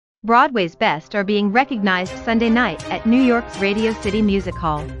Broadway's best are being recognized Sunday night at New York's Radio City Music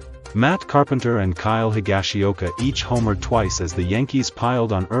Hall. Matt Carpenter and Kyle Higashioka each homered twice as the Yankees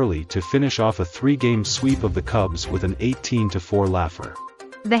piled on early to finish off a three-game sweep of the Cubs with an 18-4 laugher.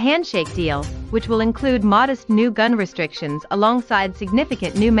 The handshake deal, which will include modest new gun restrictions alongside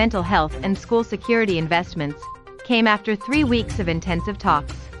significant new mental health and school security investments, came after 3 weeks of intensive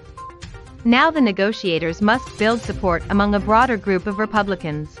talks. Now the negotiators must build support among a broader group of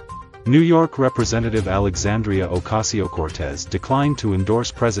Republicans. New York Representative Alexandria Ocasio-Cortez declined to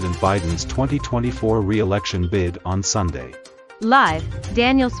endorse President Biden's 2024 re-election bid on Sunday. Live,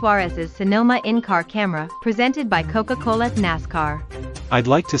 Daniel Suárez's Sonoma in-car camera, presented by Coca-Cola NASCAR. I'd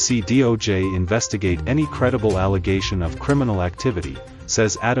like to see DOJ investigate any credible allegation of criminal activity,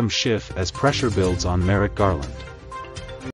 says Adam Schiff as pressure builds on Merrick Garland.